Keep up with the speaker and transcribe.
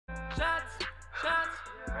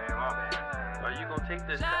Man, my bad. Are you gonna take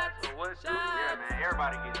the shots or what? Yeah, man,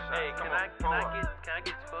 everybody gets shots. Hey, can I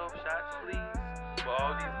get 12 shots, please? For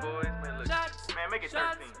all these boys, man. Look, Man, make it 13.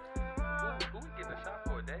 who we getting a shot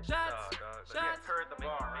for? That dog. Yeah, her at the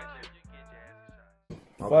bar right there. You get your ass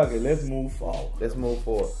a shot. Fuck it, let's move forward. Let's move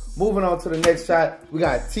forward. Moving on to the next shot, we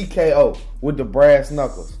got TKO with the brass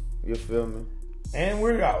knuckles. You feel me? And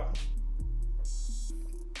we're out.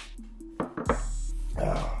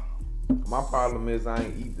 My problem is I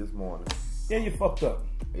ain't eat this morning. Yeah, you fucked up.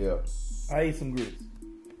 Yeah. I ate some grits.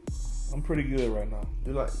 I'm pretty good right now.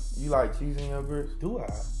 You like cheese in your grits? Do I?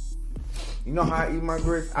 You know how I eat my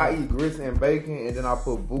grits? I eat grits and bacon, and then I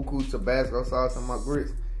put buku Tabasco sauce in my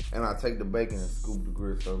grits, and I take the bacon and scoop the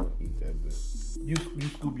grits over and eat that bitch. You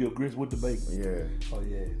scoop your grits with the bacon. Yeah. Oh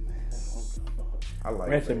yeah, man. I like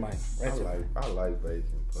Ratchet bacon. Mike. I like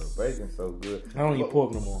bacon, but bacon's so good. I don't eat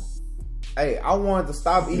pork no more. Hey, I wanted to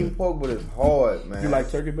stop eating pork, but it's hard, man. You like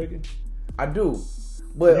turkey bacon? I do,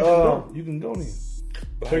 but you can go then.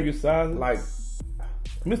 Turkey sausage, like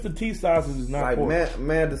Mr. T sausage is not like pork.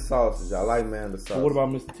 Manda sausage. I like Manda sausage. But what about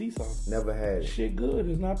Mr. T sausage? Never had it. Shit, good.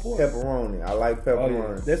 It's not pork. Pepperoni. I like Oh,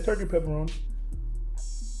 pepperoni. yeah. That's turkey pepperoni.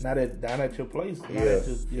 Not at your place. Not at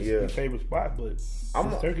your favorite spot, but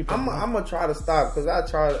I'm turkey pepperoni. I'm gonna try to stop because I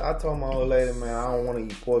told my old lady, man, I don't want to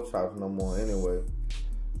eat pork chops no more anyway.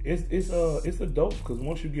 It's a dope because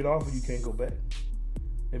once you get off it, you can't go back.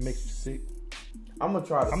 It makes you sick. I'm gonna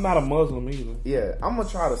try to. I'm not a Muslim either. Yeah, I'm gonna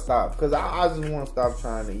try to stop because I just want to stop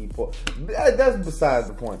trying to eat pork. That's besides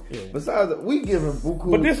the point. Yeah. Besides, we giving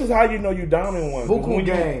buku. But this is how you know you Downin One. Buku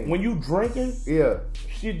game. When you drinking, yeah,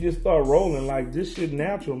 shit just start rolling. Like this shit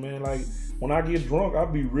natural, man. Like when I get drunk, I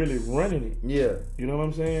be really running it. Yeah, you know what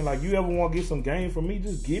I'm saying. Like you ever want to get some game from me,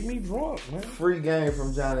 just get me drunk, man. Free game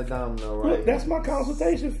from Johnnie Domino, right? Look, that's my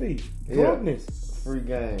consultation fee. Drunkenness. Free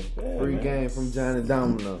game. Yeah, Free man. game from Johnnie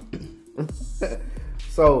Domino.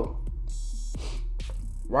 So,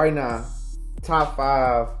 right now, top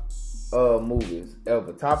 5 movies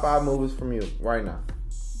ever. Top 5 movies from you right now.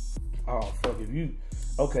 Oh fuck if you.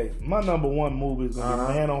 Okay, my number 1 movie is gonna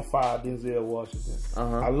be Man on Fire, Denzel Washington.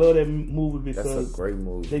 I love that movie because that's a great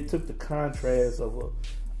movie. They took the contrast of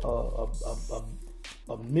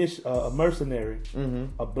a mercenary,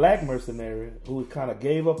 a black mercenary who kind of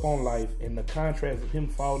gave up on life, and the contrast of him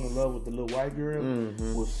falling in love with the little white girl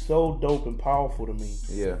was so dope and powerful to me.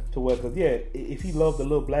 Yeah. To where, cause if he loved the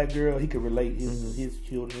little black girl, he could relate his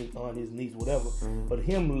children, his aunt, his niece, whatever. But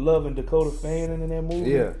him loving Dakota Fanning in that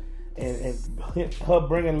movie, and her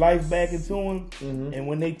bringing life back into him, and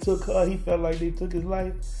when they took her, he felt like they took his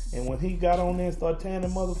life. And when he got on there and started tearing the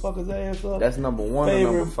motherfucker's ass up, that's number 1 or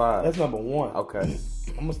number 5? That's number 1. Okay.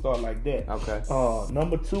 I'm gonna start like that. Okay.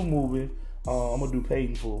 Number 2 movie, I'm gonna do Paid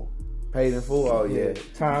in Full. Paid in Full? Oh yeah.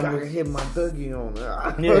 Timeless. I can hit my Dougie on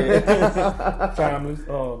that. Yeah. Timeless.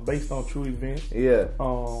 Based on true events. Yeah.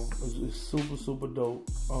 It's super dope.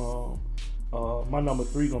 My number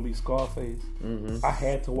 3 gonna be Scarface. I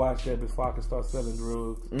had to watch that before I could start selling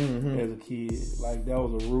drugs as a kid. Like that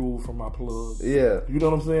was a rule from my plug. Yeah. You know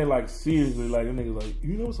what I'm saying? Like seriously, like them niggas like,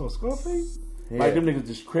 you never saw Scarface? Yeah. Like them niggas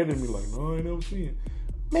discredit me like, no, I ain't never seen it.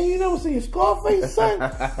 Man, you never seen Scarface, son?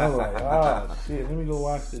 I was like, oh shit, let me go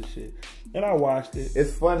watch this shit. And I watched it.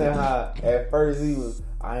 It's funny how at first he was,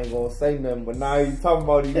 I ain't gonna say nothing, but now you talking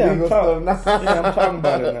about these legal stuff now. Yeah, I'm talking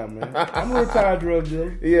about it now, man. I'm a retired drug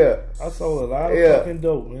dealer. Yeah. I sold a lot of fucking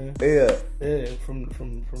dope, man. Yeah. Yeah,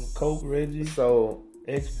 from Coke, Reggie, so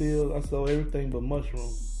X pills. I sold everything but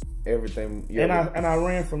mushrooms. Everything. And I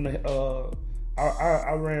ran from the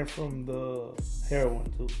I ran from the heroin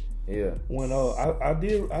too. Yeah. When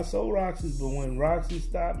I sold Roxy, but when Roxy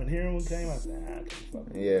stopped and heroin came, I said, I can't fuck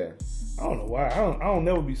it. Yeah. I don't know why. I don't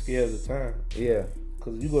never be scared of the time. Yeah.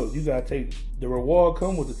 Cause you gotta take the reward.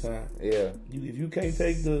 Come with the time. Yeah. If you can't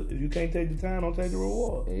take the time, don't take the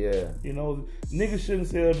reward. Yeah. You know, niggas shouldn't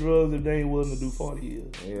sell drugs if they ain't willing to do 40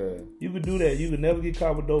 years. Yeah. You could do that. You could never get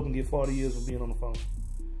caught with dope and get 40 years for being on the phone.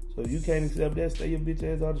 So if you can't accept that, stay your bitch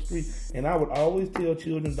ass out the street. And I would always tell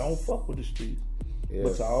children, don't fuck with the streets. Yeah.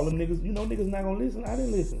 But to all them niggas, you know niggas not gonna listen. I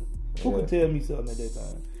didn't listen. Who could tell me something at that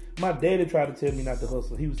time? My daddy tried to tell me not to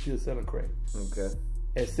hustle. He was still selling crack. Okay.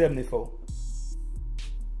 At 74.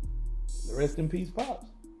 Rest in peace, Pops.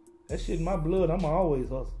 That shit in my blood. I'm always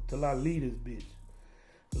hustle till I leave this bitch.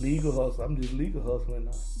 Legal hustle. I'm just legal hustling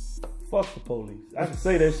now. Fuck the police. I can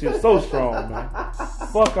say that shit so strong, man.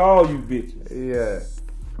 Fuck all you bitches. Yeah.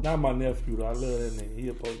 Not my nephew though. I love that nigga. He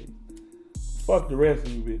a police. Fuck the rest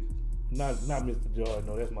of you bitches. Not Mr. Jordan.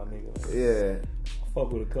 No, that's my nigga. Man. Yeah.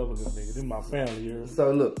 fuck with a couple of them niggas. This my family here.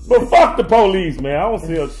 So look. But fuck the police, man. I don't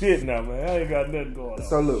sell shit now, man. I ain't got nothing going on.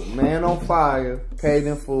 So look, Man on Fire, Paid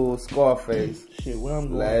in Full, Scarface. Shit, where I'm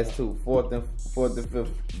going? Last two. Fourth and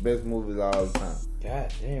fifth best movies of all the time.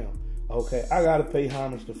 God damn. Okay, I gotta pay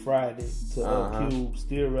homage to Friday, to Cube,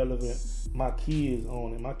 still relevant. My kids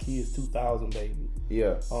on it. My kids 2000 baby.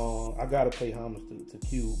 Yeah. I gotta pay homage to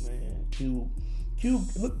Cube, man. Cube.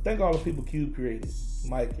 Look, think all the people Cube created.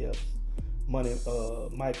 Mike Epps, Mike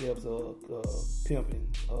Epps, Pimpin',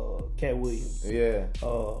 Cat Williams. Yeah.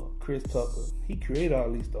 Chris Tucker. He created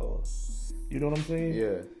all these stars. You know what I'm saying?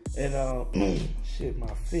 Yeah. And shit,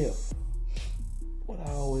 my fifth. What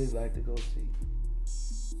I always like to go see.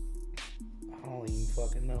 I don't even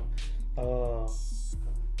fucking know.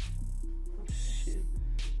 Shit.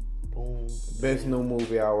 Boom. Best new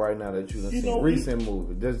movie out right now that you done seen. know, Recent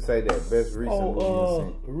movie. Just say that. Best recent movie you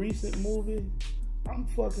seen. Recent movie. I'm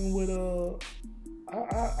fucking with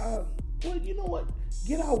well, you know what?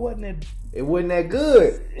 Get Out wasn't that. It wasn't that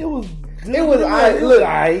good. It was good. It was alright. Look,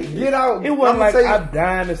 aight. Get Out. It wasn't like I'm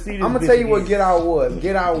dying to see this. I'm gonna tell you what Get Out was.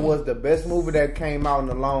 Get Out was the best movie that came out in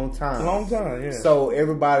a long time. Yeah. So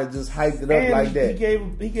everybody just hyped it up like that.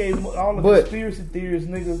 He gave all the conspiracy theorists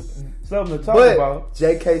niggas something to talk about.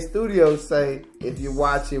 JK Studios say if you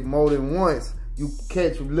watch it more than once, you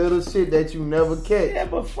catch little shit that you never catch. Yeah,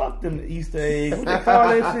 but fuck them Easter eggs. What they call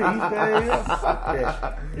that shit? Easter eggs? Yeah, fuck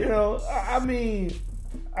that. You know, I mean,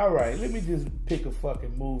 all right, let me just pick a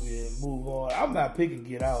fucking movie and move on. I'm not picking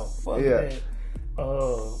Get Out. Fuck that.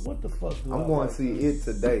 What the fuck do I'm going to see It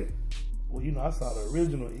today. Well, you know, I saw the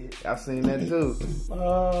original It. I seen that too.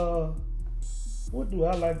 What do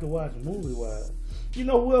I like to watch movie-wise? You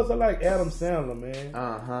know who else I like? Adam Sandler,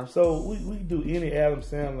 man. So we do any Adam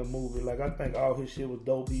Sandler movie. Like, I think all his shit was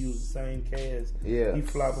dope. He used the same cast. Yeah. He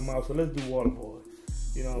flop them out. So let's do Waterboy.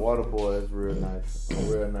 You know, Waterboy is real nice. A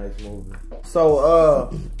real nice movie.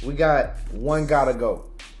 So we got One Gotta Go.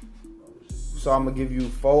 So I'm gonna give you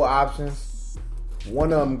 4 options.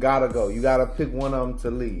 One of them gotta go. You gotta pick one of them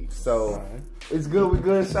to leave. So it's good. We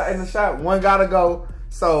good shot in the shot. One gotta go.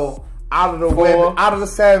 So out of the Weapon, out of the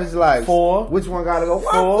Savage Life. 4. Which one gotta go?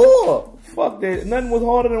 4. Fuck that. Nothing was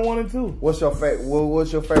harder than 1 and 2. What's your favorite?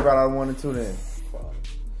 What's your favorite out of 1 and 2 then?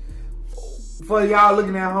 For y'all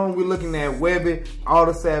looking at home, we're looking at Webby, all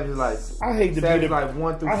the Savage Lives. I hate to Savage be the Life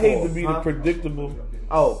 1 through 4. I hate to be the predictable.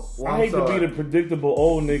 I hate to be the predictable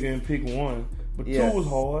old nigga and pick 1. But 2 was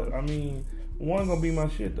hard. I mean, 1 gonna be my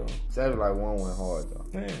shit though. Savage Life 1 went hard though.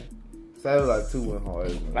 Man. Savage Life 2 went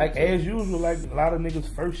hard. Like as usual, like a lot of niggas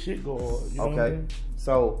first shit go hard. You know what I mean?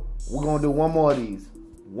 So we're gonna do one more of these.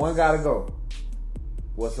 One gotta go.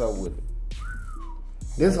 What's up with it?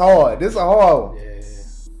 This hard. This a hard one. Yeah.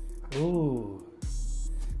 Ooh.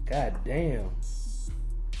 God damn.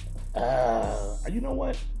 You know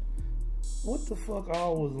what? What the fuck I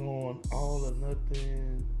was on All or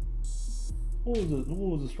Nothing? What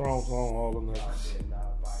was the strong song All or Nothing?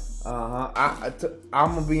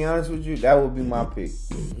 I'm gonna be honest with you. That would be my pick.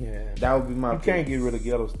 Yeah, that would be my pick. You can't get rid of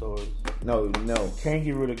Ghetto Stories. No. Can't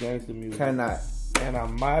get rid of gangster music. Cannot. And I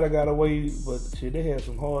might have got away, but shit, they had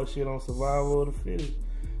some hard shit on Survival of the Fittest.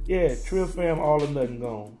 Yeah, Trill Fam, All or Nothing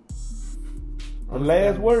gone. The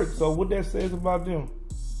last word. So what that says about them?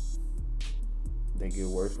 They get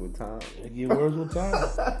worse with time. They get worse with time.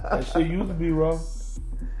 That shit used to be raw.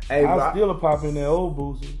 Hey, I still a pop in that old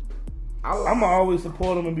Boosie. I'ma always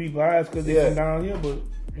support them and be biased because they from down here, but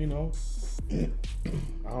you know,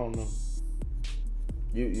 I don't know.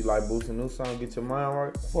 You like Boosie new song? Get Your Mind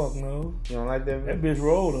Right? Fuck no. You don't like that? That bitch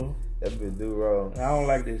roll though. That bitch do roll. I don't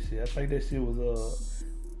like that shit. I think that shit was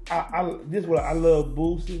this what I love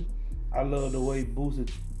Boosie. I love the way Boosie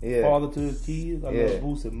father to his kids. I love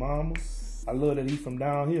Boosie mama. I love that he from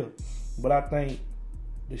down here. But I think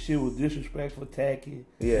the shit was disrespectful, tacky,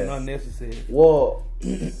 and unnecessary. Well,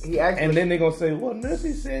 he actually... And then they gonna say, well,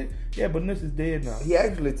 Nipsey said... Yeah, but Nipsey's dead now. He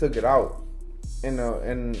actually took it out.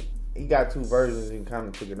 And he got 2 versions and kind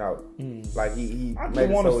of took it out. Like, he I made it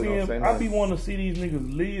want so to see he him. I be wanting to see these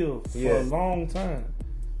niggas live for a long time.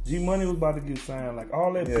 G-Money was about to get signed. Like,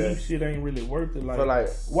 all that beef shit ain't really worth it. Like,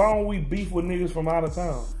 why don't we beef with niggas from out of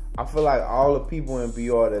town? I feel like all the people in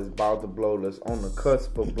BR that's about to blow, that's on the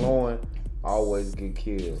cusp of blowing, always get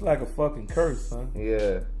killed. It's like a fucking curse, son.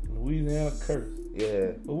 Yeah. Louisiana curse.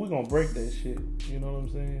 Yeah. But we gonna break that shit. You know what I'm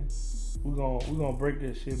saying? We gonna break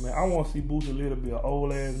that shit, man. I want to see Boosie Little be an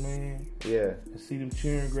old ass man. Yeah. And see them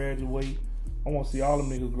children graduate. I want to see all them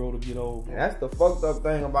niggas grow to get old. And that's the fucked up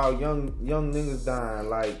thing about young niggas dying.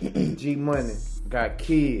 Like G Money got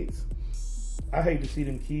kids. I hate to see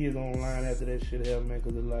them kids online after that shit happened, man,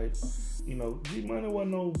 because it's like, you know, G-Money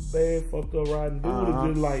wasn't no bad, fucked up riding dude. It's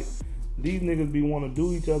just like, these niggas be want to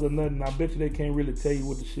do each other nothing. I bet you they can't really tell you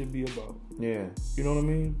what the shit be about. Yeah. You know what I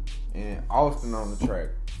mean? And Austin on the track.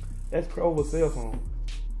 That's over cell phone.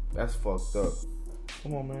 That's fucked up.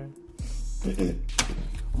 Come on, man.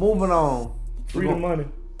 Moving on. Free the money.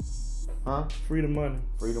 Huh? Free the money.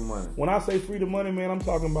 Free the money. When I say free the money, man, I'm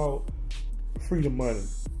talking about free the money.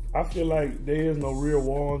 I feel like there is no real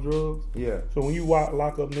war on drugs. Yeah. So when you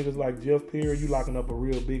lock up niggas like Jeff Perry, you locking up a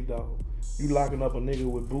real big dog. You locking up a nigga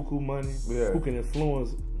with buku money who can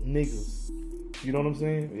influence niggas. You know what I'm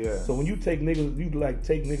saying? Yeah. So when you take niggas, you like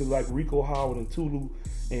take niggas like Rico Howard and Tulu,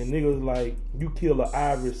 and niggas like you kill a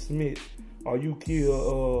Iris Smith or you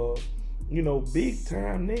kill you know, big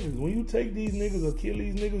time niggas. When you take these niggas or kill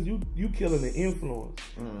these niggas, you killing the influence.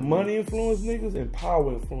 Mm-hmm. Money influence niggas and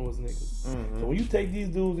power influence niggas. Mm-hmm. So when you take these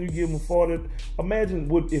dudes and you give them 40, imagine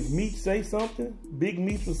if Meech say something, Big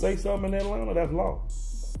Meech would say something in Atlanta, that's law.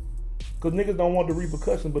 Because niggas don't want the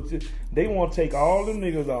repercussions, but they want to take all them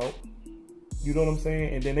niggas out. You know what I'm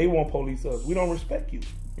saying? And then they want police us. We don't respect you.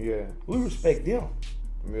 Yeah. We respect them.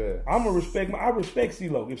 Yeah. I respect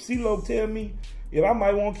CeeLo. If CeeLo tell me, if I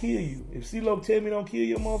might want to kill you, if CeeLo tell me don't kill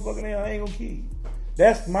your motherfucking ass, I ain't gonna kill you.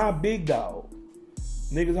 That's my big dog.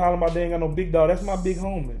 Niggas hollering about they ain't got no big dog. That's my big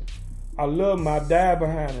homie. I love him. I die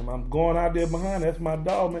behind him. I'm going out there behind him. That's my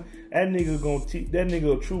dog, man. That nigga that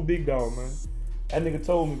nigga a true big dog, man. That nigga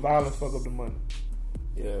told me violence fuck up the money.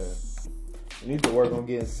 Yeah. You need to work on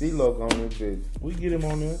getting CeeLo on this bitch. We get him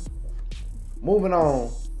on there. Moving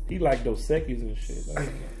on. He like Dos Equis and shit.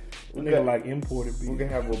 Nigga like imported beef. We can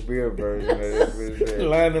have a beer version of this bitch.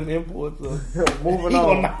 Line them imports up. Moving he on.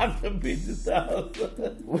 Gonna knock them bitches out.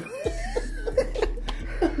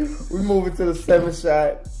 We moving to the 7th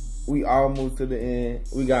shot. We almost to the end.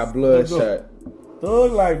 We got Bloodshot.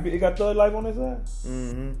 Thug Life. It got Thug Life on his side?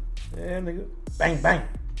 Mm-hmm. Yeah, nigga. Bang, bang.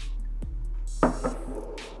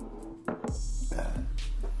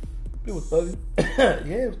 It was thugging.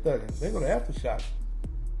 Yeah, it was thugging. They go to Aftershock.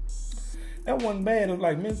 That wasn't bad. It was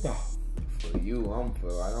like menthol. For you, I'm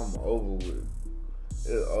over with. It's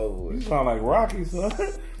over with. You sound like Rocky, son.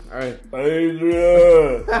 Alright.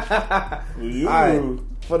 Adrian. For you. Alright.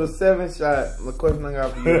 For the 7th shot, the question I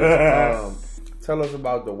got for you is, tell us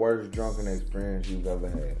about the worst drunken experience you've ever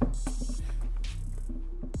had.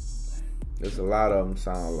 There's a lot of them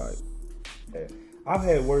sound like. Yeah. I've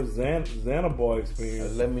had worse Xana boy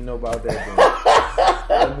experience. Let me know about that.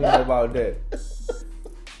 Let me know about that.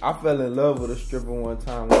 I fell in love with a stripper one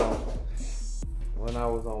time when I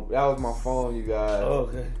was on. That was my phone, you guys.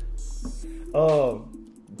 Okay.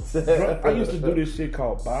 I used to do this shit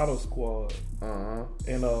called Bottle Squad.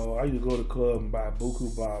 And I used to go to the club and buy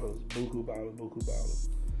buku bottles.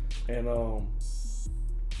 And I don't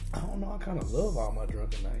know, I kind of love all my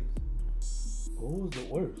drunken nights. What was the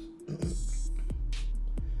worst?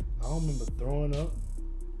 I don't remember throwing up.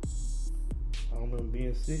 I don't remember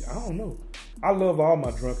being sick. I don't know. I love all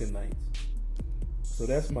my drunken nights. So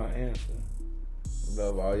that's my answer.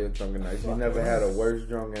 Love all your drunken nights. You never had a worse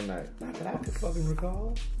drunken night. Not that I could fucking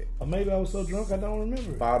recall. Or maybe I was so drunk I don't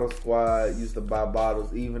remember. Bottle Squad used to buy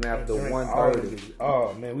bottles even after 1:30.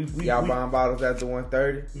 Oh man, y'all buying bottles after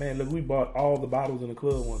 1:30? Man, look, we bought all the bottles in the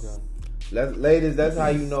club one time. Ladies, that's how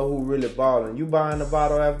you know who really balling. You buying the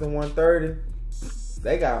bottle after 1:30?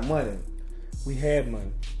 They got money. We had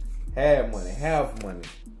money. Had money. Half money.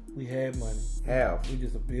 We had money. Half. We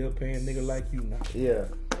just a bill paying nigga like you now. Yeah.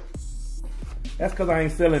 That's cause I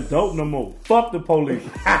ain't selling dope no more. Fuck the police.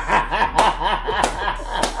 I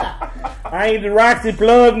ain't the Roxy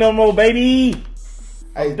plug no more, baby.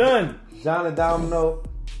 I'm done. Johnnie Domino,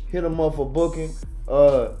 hit him up for booking.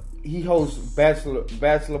 He hosts bachelor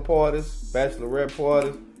parties, bachelorette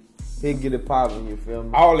parties. He'll get it popping, you feel me?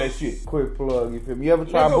 All that shit. Quick plug, you feel me? You ever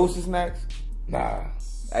try Booster Snacks? Nah.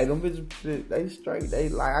 Hey, them bitches, they straight. They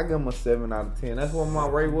like, I give them a 7 out of 10. That's what my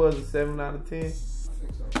rate was, a 7 out of 10.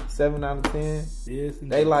 7 out of 10. Yes.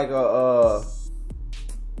 They like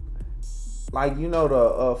like you know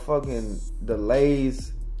the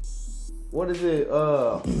Lay's. What is it?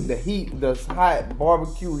 The hot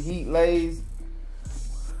barbecue heat Lay's.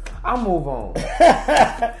 I'll move on.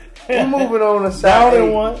 We're moving on to shot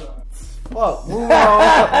Downin One. Fuck, moving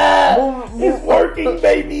on. It's working,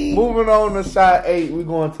 baby. Moving on to shot 8. We're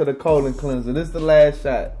going to the colon cleanser. This is the last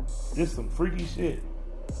shot. Just some freaky shit.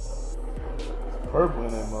 Purple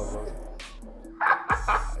in that motherfucker.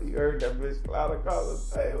 You heard that bitch cloud across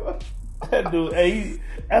the table. That dude, hey,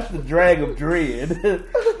 that's the drag of dread.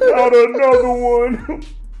 Not another one.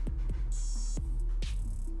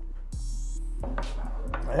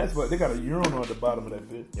 That's what they got a urinal at the bottom of that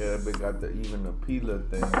bitch. Yeah, they got even the peeler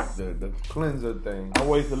thing, the cleanser thing. I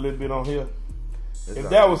waste a little bit on here. If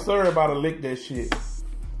that was served, I'd have licked that shit.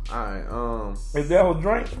 Alright, if that was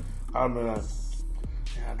drink, I'd be like,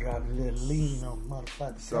 I dropped a little lean on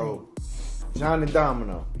motherfucker. So, Johnnie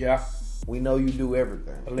Domino. Yeah. We know you do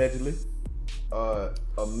everything. Allegedly. A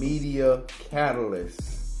media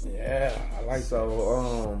catalyst. Yeah, I like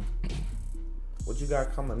so. What you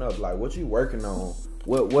got coming up? Like, what you working on?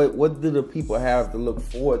 What do the people have to look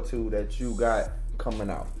forward to that you got coming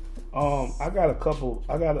out? I got a couple.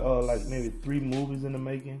 I got like maybe 3 movies in the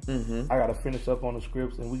making. I got to finish up on the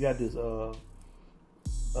scripts, and we got this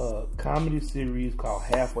comedy series called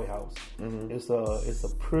Halfway House. It's a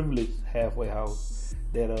privileged halfway house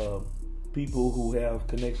that people who have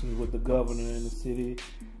connections with the governor in the city,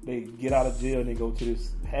 they get out of jail and they go to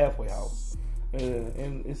this halfway house.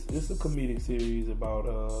 And it's a comedic series about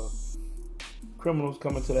criminals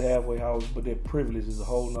coming to the halfway house, but their privilege is a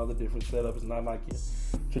whole nother different setup. It's not like your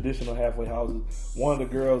traditional halfway houses. One of the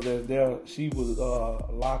girls that's there, she was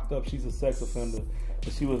locked up. She's a sex offender,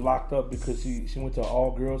 but she was locked up because she went to an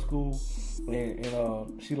all-girls school,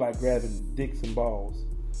 and she like grabbing dicks and balls.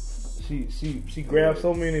 She grabbed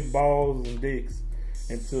so many balls and dicks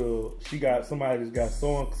until some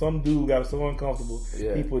dude got so uncomfortable,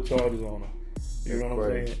 he put charges on her. You know what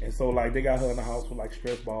I'm saying? And so like they got her in the house with like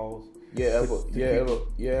stress balls. Yeah,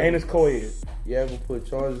 and it's co-ed. You ever put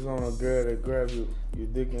charges on a girl that grabs your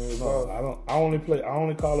dick in your balls? I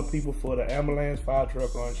only call the people for the ambulance, fire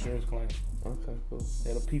truck, or insurance claim. Okay, cool.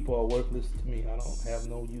 Yeah, the people are worthless to me. I don't have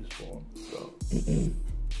no use for them. So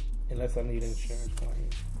unless I need an insurance claim.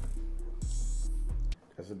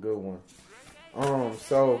 That's a good one.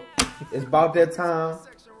 So it's about that time.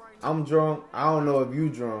 I'm drunk. I don't know if you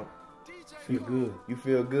drunk. Feel good. You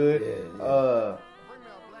feel good? Yeah.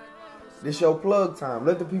 This your plug time.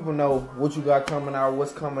 Let the people know what you got coming out,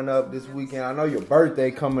 what's coming up this weekend. I know your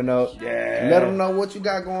birthday coming up. Yeah. Let them know what you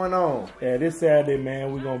got going on. Yeah, this Saturday,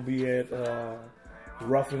 man, we're going to be at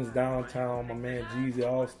Ruffins downtown. My man Jeezy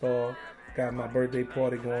All-Star got my birthday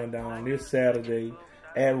party going down this Saturday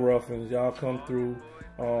at Ruffins. Y'all come through.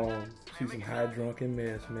 See some high drunken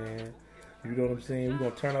mess, man. You know what I'm saying? We're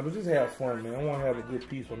going to turn up and just have fun, man. I want to have a good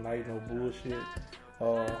peaceful night, no bullshit.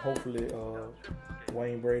 Hopefully,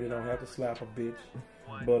 Wayne Brady don't have to slap a bitch.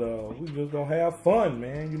 But we just going to have fun,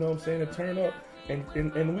 man. You know what I'm saying? And turn up.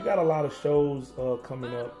 And we got a lot of shows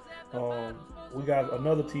coming up. We got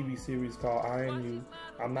another TV series called I Am You.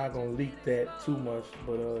 I'm not going to leak that too much,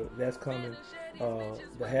 but that's coming.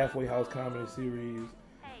 The Halfway House comedy series.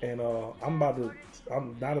 And now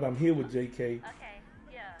that I'm here with JK,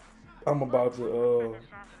 I'm about to,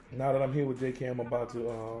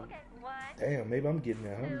 damn, maybe I'm getting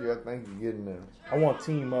there, huh? Yeah, I think you're getting there. I want to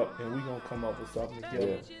team up, and we're going to come up with something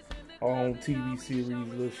together. Our own TV series,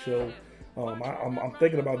 little show. I'm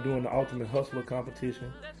thinking about doing the Ultimate Hustler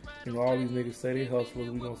competition. You know, all these niggas say they hustlers.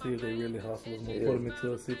 We're going to see if they really hustlers. We'll put them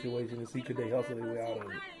into a situation and see could they hustle their way out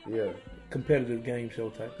of it. Yeah. Competitive game show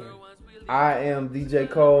type thing. I am DJ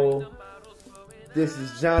Cole. This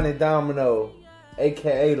is Johnnie Domino,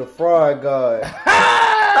 a.k.a. the Fraud God.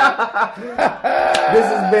 This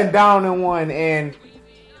has been Downin One, and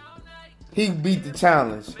he beat the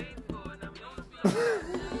challenge.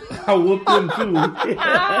 I whooped him too.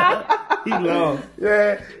 He lost.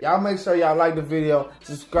 Yeah. Y'all make sure y'all like the video.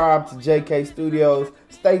 Subscribe to JK Studios.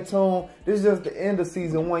 Stay tuned. This is just the end of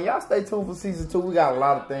season 1. Y'all stay tuned for season 2. We got a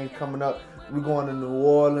lot of things coming up. We're going to New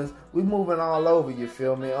Orleans. We're moving all over, you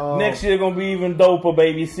feel me? Next year gonna be even doper,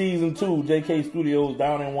 baby. Season 2, JK Studios,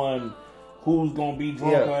 Downin One. Who's gonna be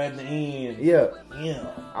drunker at the end? Yeah.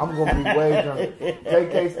 I'm gonna be way drunk.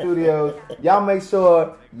 JK Studios. Y'all make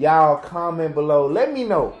sure y'all comment below. Let me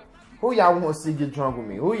know who y'all want to see get drunk with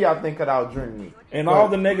me. Who y'all think could outdrink me? And all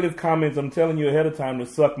the negative comments, I'm telling you ahead of time to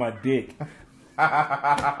suck my dick.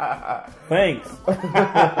 Thanks.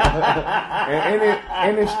 And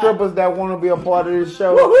any strippers that want to be a part of this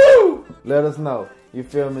show, let us know. You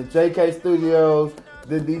feel me? JK Studios,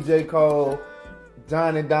 the DJ Cole,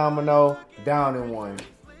 Johnnie Domino, Downin One.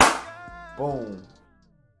 Boom.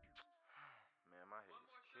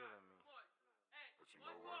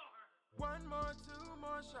 One more, 2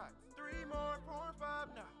 more shots, 3 more, 4, 5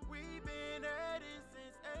 now. We've been at it